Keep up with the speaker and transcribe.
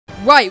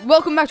Right,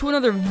 welcome back to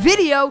another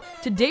video.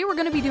 Today we're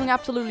gonna be doing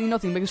absolutely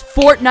nothing because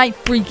Fortnite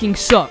freaking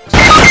sucks.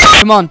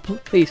 Come on,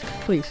 please.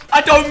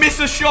 I don't miss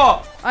a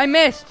shot. I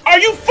missed. Are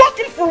you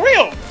fucking for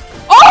real?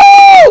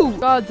 Oh!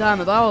 God damn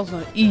it, that was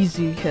an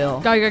easy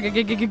kill. I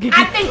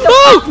think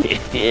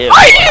so.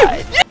 Are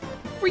you?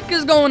 Freak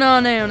is going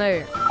on down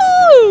there.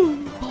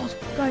 Oh! Balls,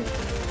 guys.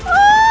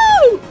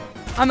 Oh!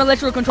 I'm a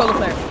literal controller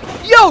player.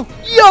 Yo!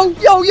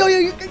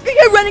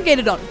 Get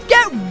renegated on.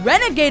 Get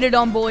renegated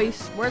on,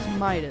 boys. Where's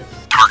Midas?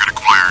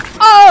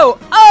 Oh,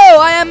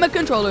 I am a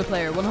controller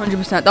player,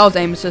 100%. That was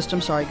aim assist.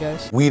 I'm sorry,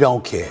 guys. We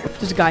don't care.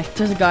 There's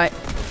a guy.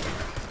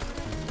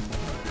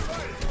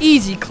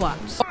 Easy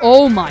claps.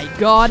 Oh my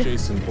god.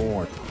 Jason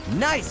Bourne.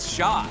 Nice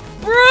shot.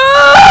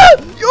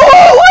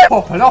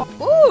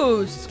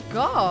 Ooh,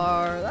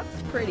 Scar.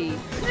 That's pretty. No!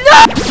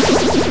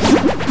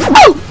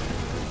 Oh!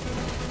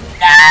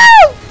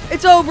 No!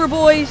 It's over,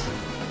 boys.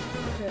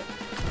 Okay.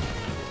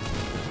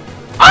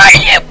 Are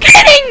you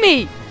kidding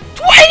me?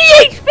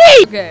 20 HP!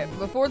 Okay,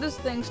 before this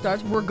thing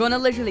starts, we're gonna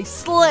literally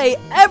slay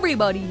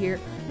everybody here.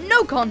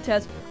 No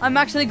contest. I'm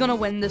actually gonna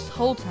win this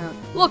whole town.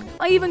 Look,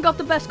 I even got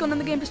the best gun in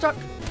the game to start.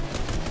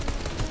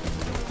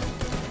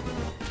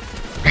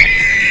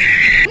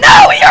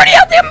 No, he already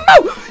had the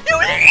ammo!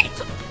 You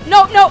idiot!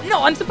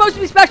 No, I'm supposed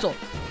to be special.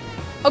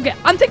 Okay,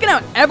 I'm taking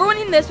out everyone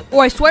in this,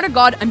 or I swear to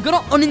God, I'm gonna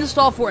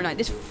uninstall Fortnite.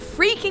 This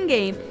freaking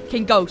game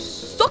can go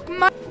suck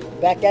my...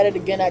 Back at it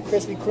again at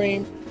Krispy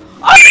Kreme.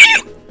 Are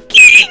you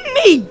kidding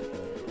me?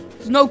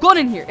 There's no gun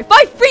in here. If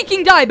I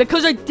freaking die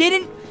because it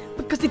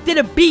did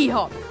a B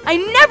hop, I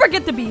never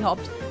get the B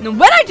hops. And then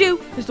when I do,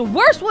 it's the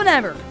worst one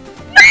ever.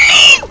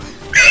 No!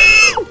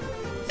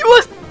 It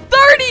was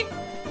 30.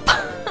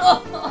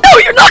 No,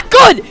 you're not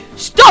good.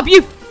 Stop,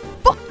 you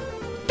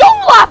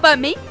Don't laugh at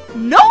me.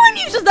 No one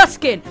uses that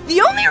skin. The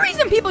only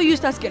reason people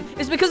use that skin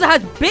is because it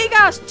has big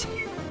ass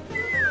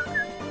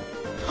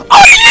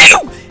Are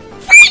you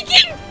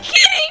freaking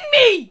kidding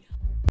me?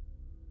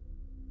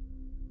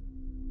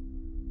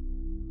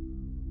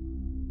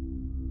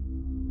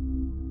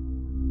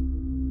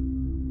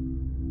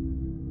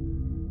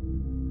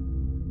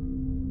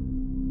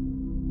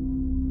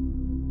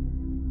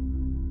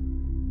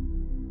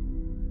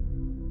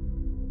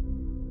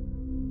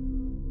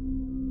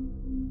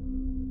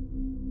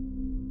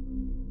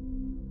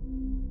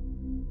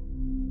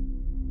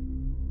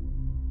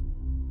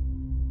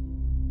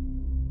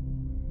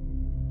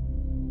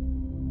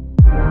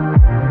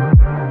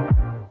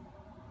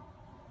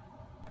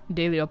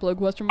 Daily upload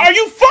question mark? Are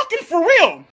you fucking for real?